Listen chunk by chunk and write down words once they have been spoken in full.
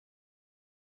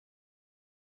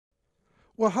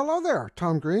Well, hello there.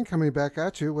 Tom Green coming back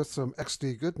at you with some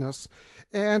XD goodness.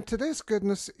 And today's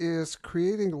goodness is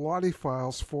creating Lottie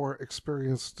files for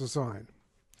experience design.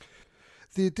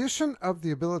 The addition of the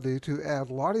ability to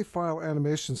add Lottie file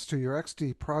animations to your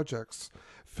XD projects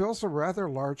fills a rather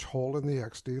large hole in the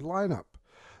XD lineup.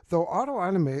 Though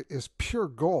Auto-Animate is pure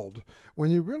gold, when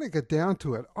you really get down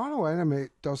to it, Auto-Animate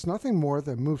does nothing more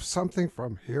than move something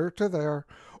from here to there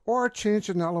or change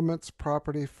an element's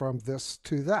property from this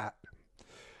to that.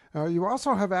 You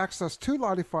also have access to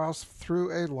Lottie files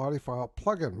through a LottieFile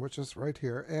plugin, which is right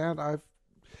here, and I've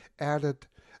added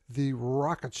the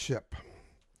rocket ship.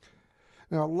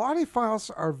 Now, Lottie files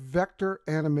are vector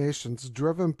animations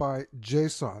driven by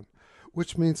JSON,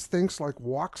 which means things like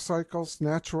walk cycles,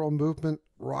 natural movement,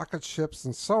 rocket ships,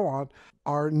 and so on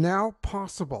are now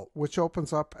possible, which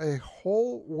opens up a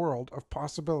whole world of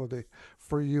possibility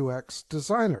for UX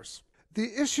designers.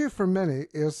 The issue for many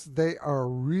is they are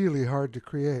really hard to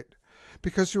create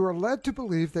because you are led to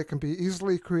believe they can be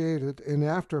easily created in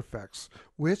After Effects,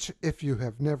 which, if you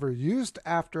have never used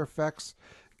After Effects,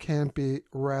 can be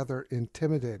rather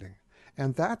intimidating.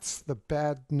 And that's the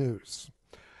bad news.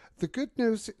 The good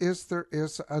news is there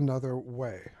is another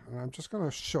way, and I'm just going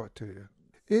to show it to you.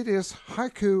 It is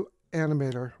Haiku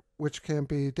Animator, which can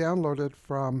be downloaded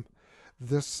from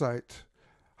this site,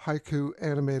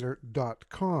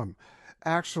 haikuanimator.com.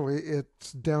 Actually,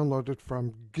 it's downloaded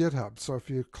from GitHub, so if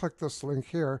you click this link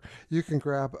here, you can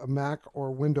grab a Mac or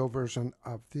Windows version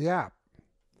of the app.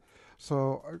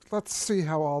 So let's see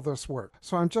how all this works.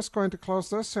 So I'm just going to close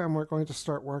this, and we're going to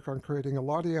start work on creating a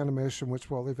Lottie animation,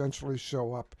 which will eventually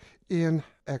show up in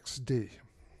XD.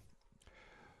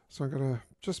 So I'm going to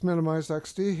just minimize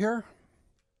XD here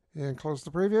and close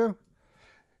the preview.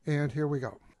 And here we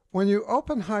go. When you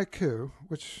open Haiku,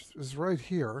 which is right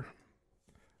here,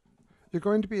 you're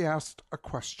going to be asked a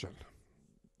question.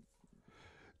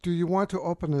 Do you want to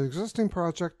open an existing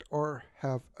project or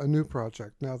have a new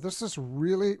project? Now, this is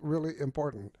really, really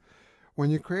important. When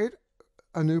you create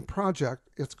a new project,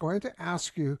 it's going to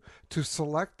ask you to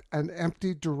select an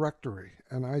empty directory,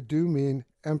 and I do mean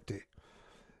empty.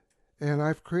 And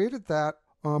I've created that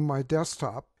on my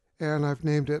desktop, and I've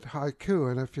named it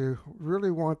Haiku. And if you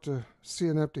really want to see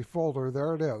an empty folder,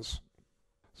 there it is.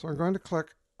 So I'm going to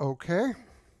click OK.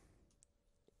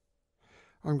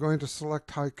 I'm going to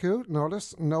select Haiku.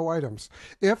 Notice, no items.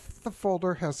 If the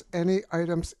folder has any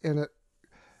items in it,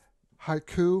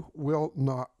 Haiku will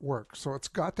not work. So it's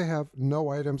got to have no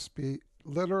items, be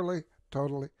literally,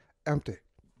 totally empty.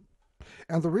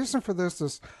 And the reason for this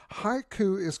is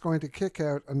Haiku is going to kick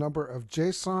out a number of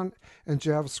JSON and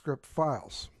JavaScript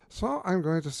files. So I'm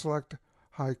going to select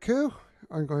Haiku.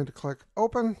 I'm going to click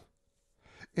Open,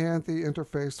 and the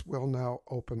interface will now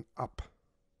open up.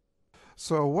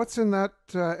 So what's in that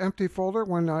empty folder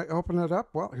when I open it up?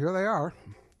 Well, here they are.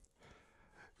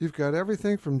 You've got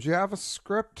everything from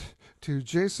JavaScript to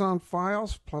JSON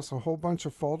files, plus a whole bunch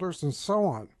of folders and so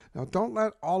on. Now, don't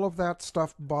let all of that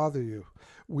stuff bother you.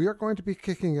 We are going to be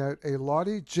kicking out a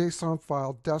Lottie JSON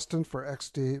file destined for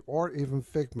XD or even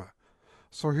Figma.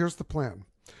 So here's the plan.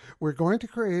 We're going to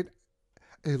create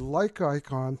a like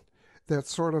icon that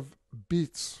sort of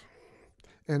beats.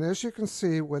 And as you can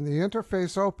see, when the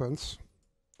interface opens,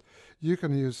 you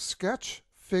can use Sketch,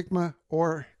 Figma,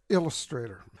 or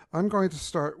Illustrator. I'm going to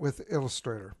start with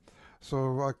Illustrator.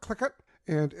 So click it,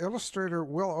 and Illustrator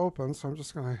will open. So I'm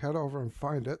just going to head over and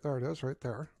find it. There it is, right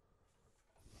there.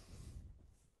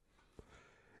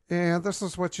 And this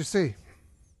is what you see.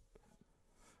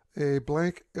 A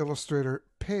blank Illustrator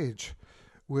page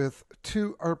with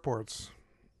two artboards.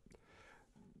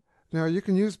 Now, you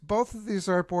can use both of these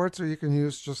artboards, or you can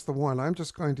use just the one. I'm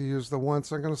just going to use the one,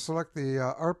 so I'm going to select the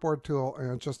artboard tool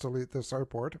and just delete this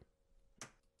artboard.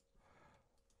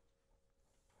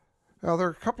 Now, there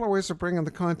are a couple of ways of bringing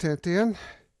the content in.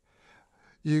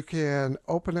 You can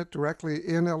open it directly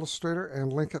in Illustrator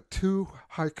and link it to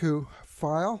Haiku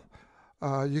file.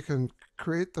 You can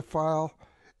create the file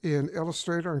in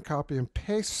Illustrator and copy and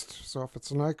paste. So if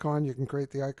it's an icon, you can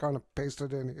create the icon and paste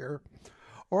it in here.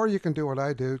 Or you can do what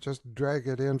I do, just drag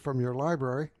it in from your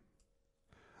library.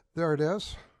 There it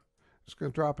is. Just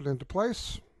going to drop it into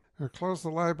place. I'm going to close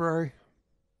the library.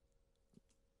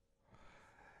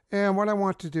 And what I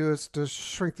want to do is to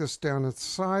shrink this down in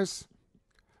size.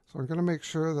 So I'm going to make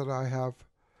sure that I have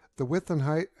the width and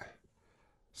height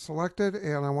selected,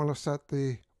 and I want to set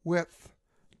the width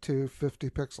to 50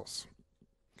 pixels.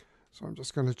 So I'm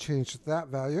just going to change that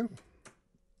value.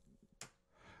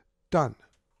 Done.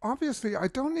 Obviously, I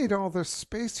don't need all this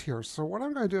space here, so what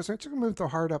I'm going to do is I'm just going to move the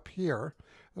heart up here,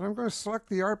 and I'm going to select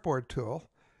the Artboard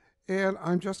tool, and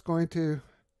I'm just going to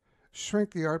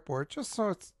shrink the artboard just so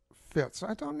it fits.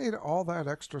 I don't need all that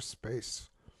extra space.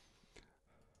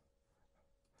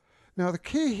 Now the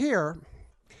key here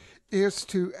is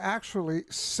to actually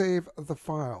save the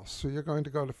file. So you're going to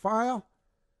go to File,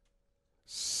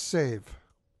 Save.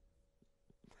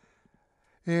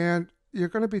 And you're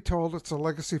going to be told it's a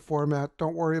legacy format.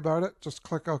 Don't worry about it. Just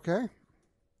click OK.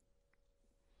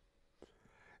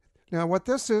 Now what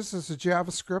this is a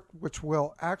JavaScript which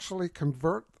will actually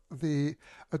convert the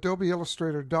Adobe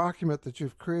Illustrator document that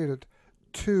you've created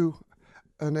to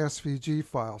an SVG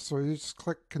file. So you just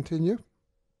click Continue.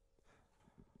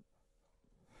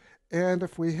 And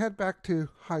if we head back to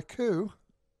Haiku,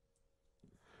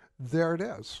 there it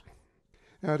is.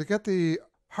 Now to get the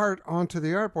heart onto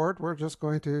the artboard, we're just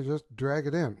going to just drag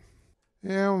it in.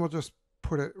 And we'll just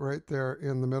put it right there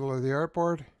in the middle of the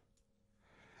artboard.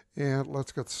 And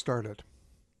let's get started.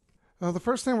 Now the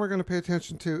first thing we're going to pay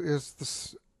attention to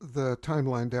is the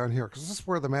timeline down here, because this is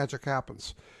where the magic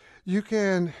happens. You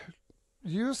can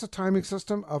use a timing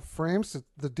system of frames.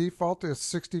 The default is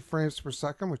 60 frames per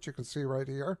second, which you can see right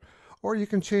here. Or you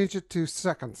can change it to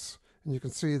seconds, and you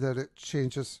can see that it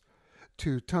changes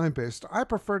to time-based. I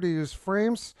prefer to use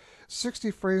frames. 60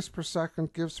 frames per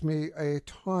second gives me a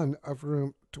ton of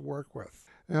room to work with.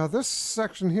 Now this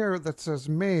section here that says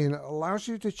Main allows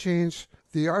you to change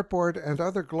the artboard and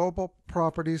other global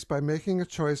properties by making a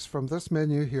choice from this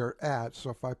menu here, Add. So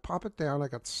if I pop it down, I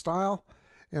got Style,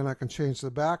 and I can change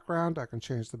the background, I can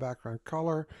change the background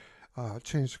color,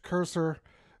 change the cursor,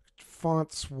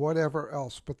 fonts, whatever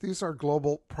else, but these are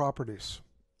global properties.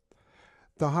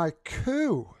 The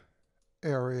Haiku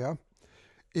area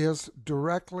is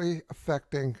directly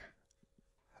affecting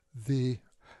the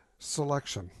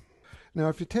selection. Now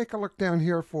if you take a look down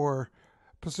here for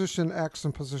position X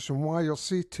and position Y, you'll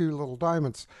see two little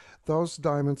diamonds. Those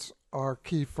diamonds are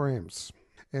keyframes.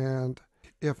 And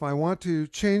if I want to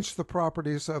change the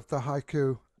properties of the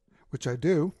Haiku, which I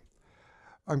do,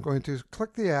 I'm going to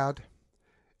click the Add,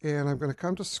 and I'm going to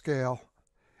come to Scale.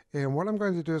 And what I'm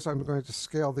going to do is I'm going to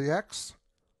scale the X,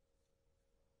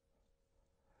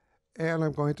 and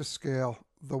I'm going to scale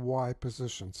the Y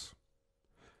positions.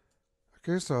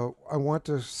 Okay, so I want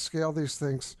to scale these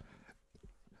things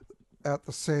at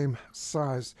the same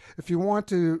size. If you want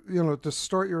to,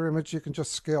 distort your image, you can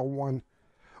just scale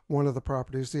one of the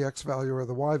properties, the X value or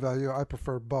the Y value. I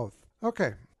prefer both.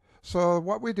 Okay, so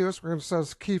what we do is we're going to set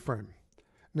as keyframe.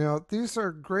 Now these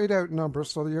are grayed out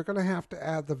numbers, so you're going to have to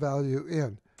add the value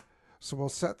in. So we'll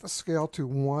set the scale to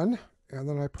 1, and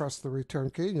then I press the return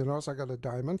key. You notice I got a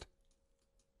diamond.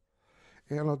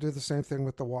 And I'll do the same thing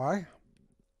with the Y.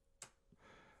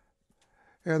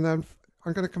 And then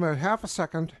I'm going to come out half a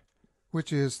second,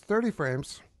 which is 30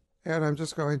 frames, and I'm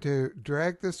just going to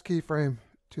drag this keyframe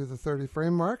to the 30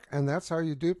 frame mark, and that's how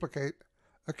you duplicate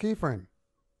a keyframe.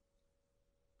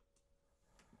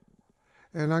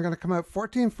 And I'm going to come out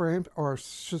 14 frames, or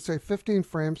should say 15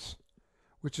 frames,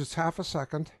 which is half a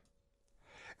second,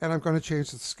 and I'm going to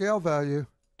change the scale value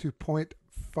to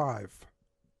 0.5.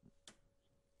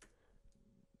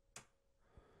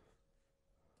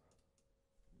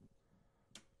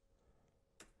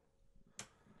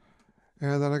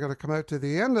 And then I'm going to come out to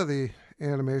the end of the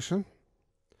animation.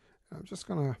 I'm just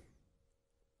going to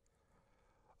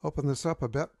open this up a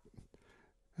bit.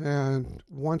 And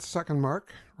 1 second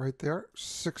mark right there,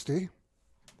 60.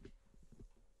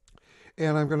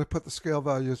 And I'm going to put the scale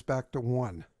values back to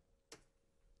 1.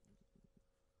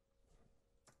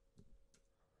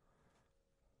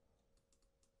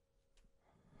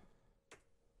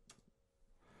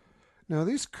 Now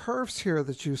these curves here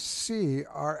that you see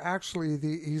are actually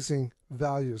the easing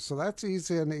values. So that's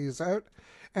ease in, ease out.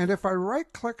 And if I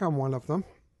right click on one of them,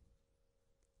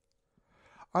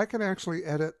 I can actually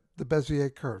edit the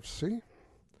Bezier curves, see?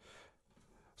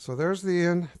 So there's the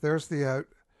in, there's the out.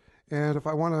 And if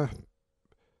I want to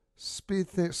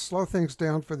slow things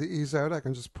down for the ease out, I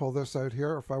can just pull this out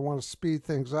here. If I want to speed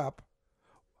things up,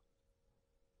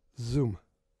 zoom.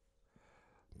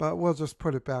 But we'll just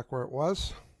put it back where it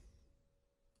was.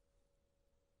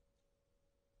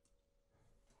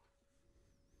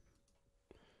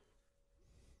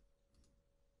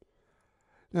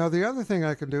 Now the other thing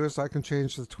I can do is I can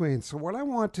change the tween. So what I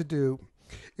want to do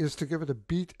is to give it a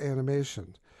beat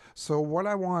animation. So what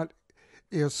I want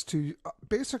is to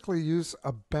basically use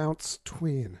a bounce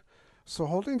tween. So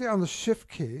holding down the Shift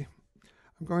key,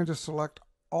 I'm going to select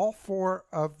all 4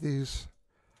 of these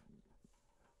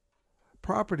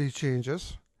property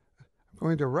changes. I'm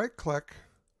going to right click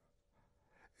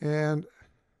and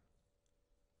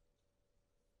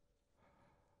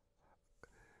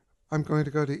I'm going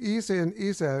to go to ease in,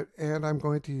 ease out, and I'm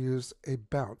going to use a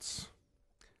bounce.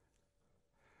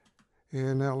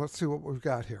 And now let's see what we've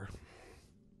got here.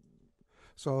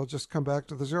 So I'll just come back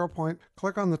to the 0 point,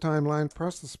 click on the timeline,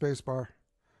 press the space bar,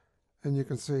 and you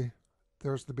can see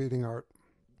there's the beating art.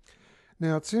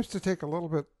 Now it seems to take a little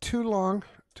bit too long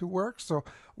to work, so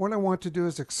what I want to do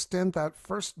is extend that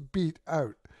first beat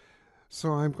out.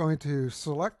 So I'm going to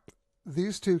select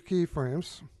these two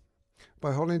keyframes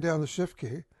by holding down the Shift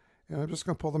key, and I'm just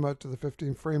going to pull them out to the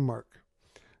 15 frame mark.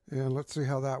 And let's see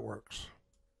how that works.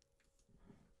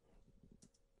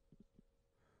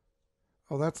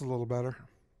 Oh, that's a little better.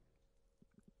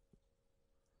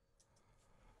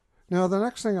 Now the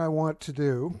next thing I want to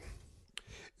do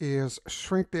is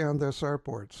shrink down this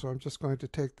artboard. So I'm just going to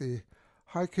take the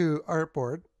Haiku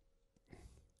artboard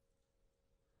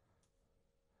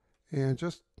and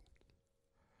just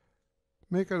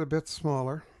make it a bit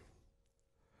smaller.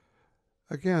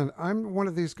 Again, I'm one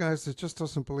of these guys that just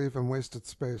doesn't believe in wasted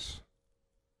space.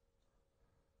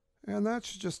 And that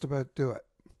should just about do it.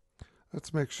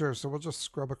 Let's make sure. So we'll just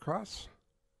scrub across.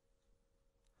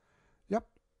 Yep,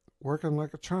 working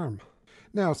like a charm.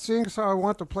 Now, seeing as how I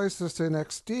want to place this in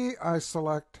XD, I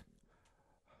select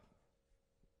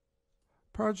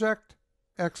Project,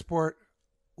 Export,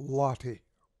 Lottie.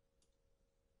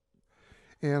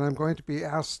 And I'm going to be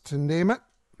asked to name it.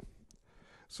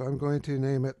 So I'm going to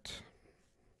name it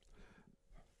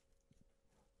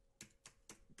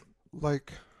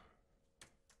like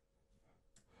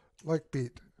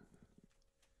beat.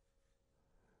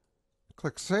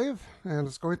 Click Save, and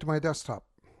it's going to my desktop.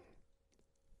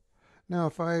 Now,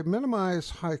 if I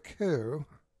minimize Haiku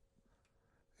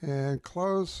and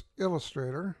close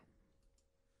Illustrator,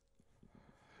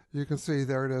 you can see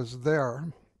there it is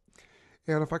there.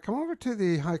 And if I come over to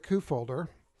the Haiku folder,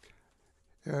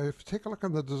 if you take a look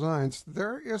on the designs,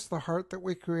 there is the heart that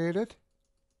we created.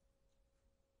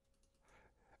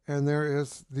 And there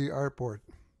is the artboard.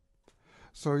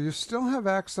 So you still have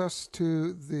access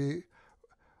to the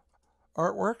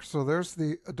artwork. So there's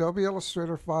the Adobe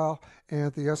Illustrator file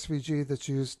and the SVG that's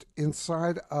used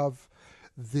inside of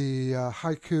the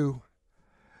Haiku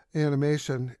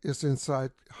animation is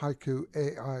inside Haiku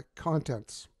AI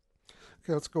contents.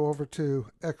 Okay, let's go over to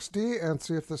XD and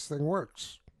see if this thing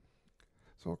works.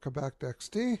 So we'll come back to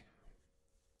XD.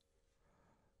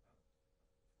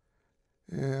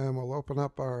 And we'll open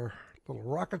up our little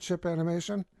rocket ship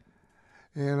animation.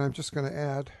 And I'm just going to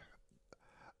add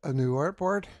a new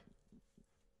artboard.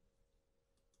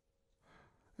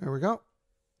 There we go.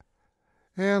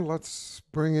 And let's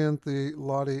bring in the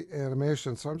Lottie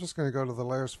Animation. So I'm just going to go to the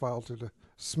layers file to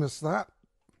dismiss that.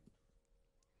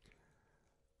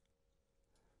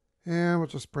 And we'll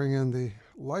just bring in the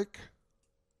like.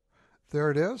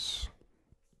 There it is.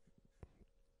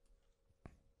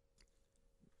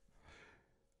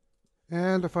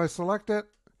 And if I select it,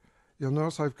 you'll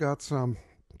notice I've got some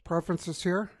preferences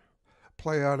here.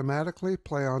 Play automatically,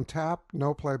 play on tap,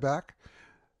 no playback,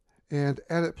 and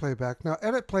edit playback. Now,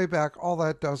 edit playback, all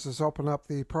that does is open up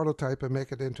the prototype and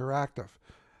make it interactive.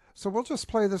 So we'll just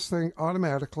play this thing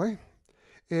automatically,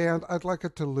 and I'd like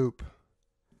it to loop.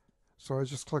 So I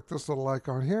just click this little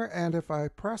icon here, and if I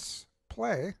press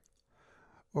play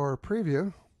or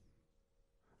preview,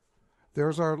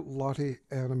 there's our Lottie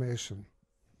animation.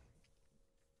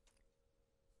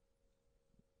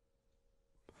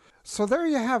 So there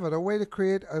you have it, a way to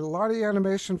create a Lottie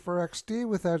animation for XD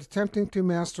without attempting to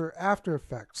master After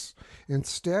Effects.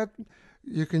 Instead,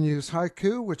 you can use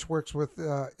Haiku, which works with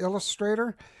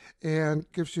Illustrator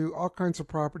and gives you all kinds of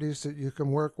properties that you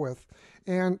can work with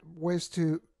and ways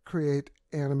to create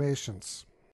animations.